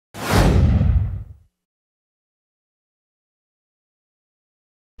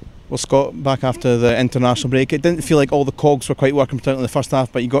Well, Scott, back after the international break, it didn't feel like all the cogs were quite working, particularly in the first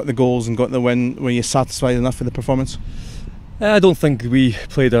half, but you got the goals and got the win. Were you satisfied enough with the performance? I don't think we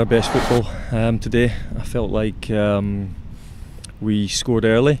played our best football today. I felt like we scored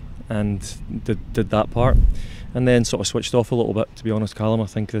early and did that part, and then sort of switched off a little bit. To be honest, Callum, I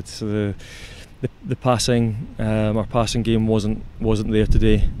think that the passing, our passing game wasn't there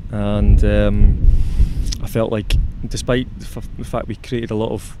today, and I felt like, despite the fact we created a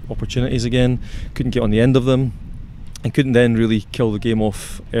lot of opportunities again, couldn't get on the end of them, and couldn't then really kill the game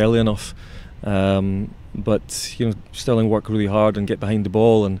off early enough. But Stirling worked really hard and get behind the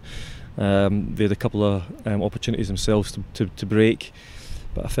ball, and they had a couple of opportunities themselves to break.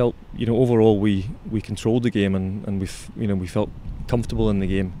 But I felt, overall we controlled the game, and we felt comfortable in the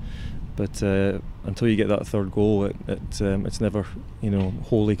game. But until you get that third goal, it's never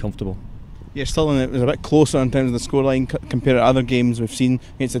wholly comfortable. Yeah, Stirling, it was a bit closer in terms of the scoreline compared to other games we've seen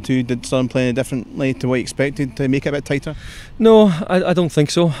against the two. Did Stirling play any differently to what you expected to make it a bit tighter? No, I don't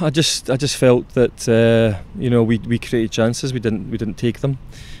think so. I just felt that we created chances, we didn't take them,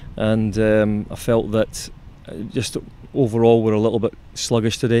 and I felt that just overall we're a little bit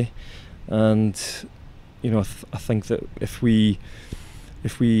sluggish today, and I think that if we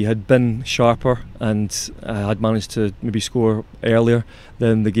had been sharper and had managed to maybe score earlier,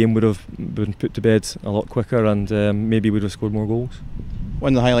 then the game would have been put to bed a lot quicker, and maybe we'd have scored more goals.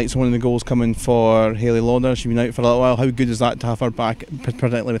 One of the highlights, one of the goals coming for Hayley Lauder. She's been out for a little while. How good is that to have her back,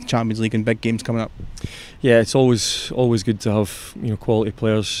 particularly with Champions League and big games coming up? Yeah, it's always good to have quality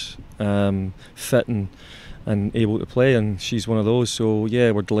players fit and able to play, and she's one of those. So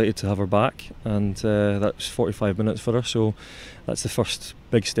yeah, we're delighted to have her back, and that's 45 minutes for her, so that's the first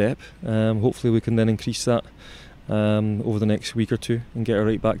big step. Hopefully we can then increase that over the next week or two and get her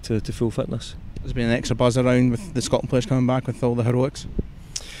right back to full fitness. There's been an extra buzz around with the Scotland players coming back with all the heroics.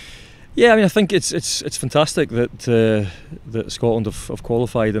 Yeah, I mean, I think it's fantastic that Scotland have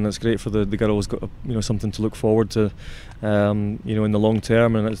qualified, and it's great for the girls. Got something to look forward to, in the long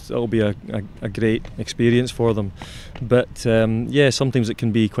term, and it'll be a great experience for them. But yeah, sometimes it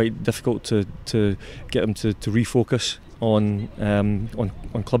can be quite difficult to get them to refocus on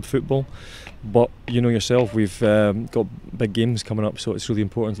club football. But yourself, we've got big games coming up, so it's really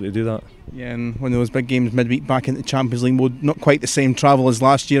important that they do that. Yeah, and one of those big games midweek back into Champions League mode. Not quite the same travel as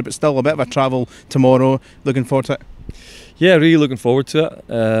last year, but still a bit of a travel tomorrow. Looking forward to it. Yeah, really looking forward to it.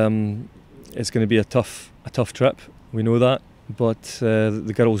 It's going to be a tough trip. We know that, but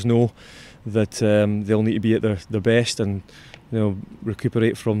the girls know that they'll need to be at their best, and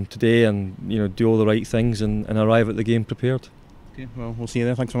recuperate from today, and do all the right things, and arrive at the game prepared. Okay, well, we'll see you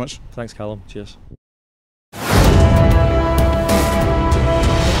there. Thanks so much. Thanks, Callum. Cheers.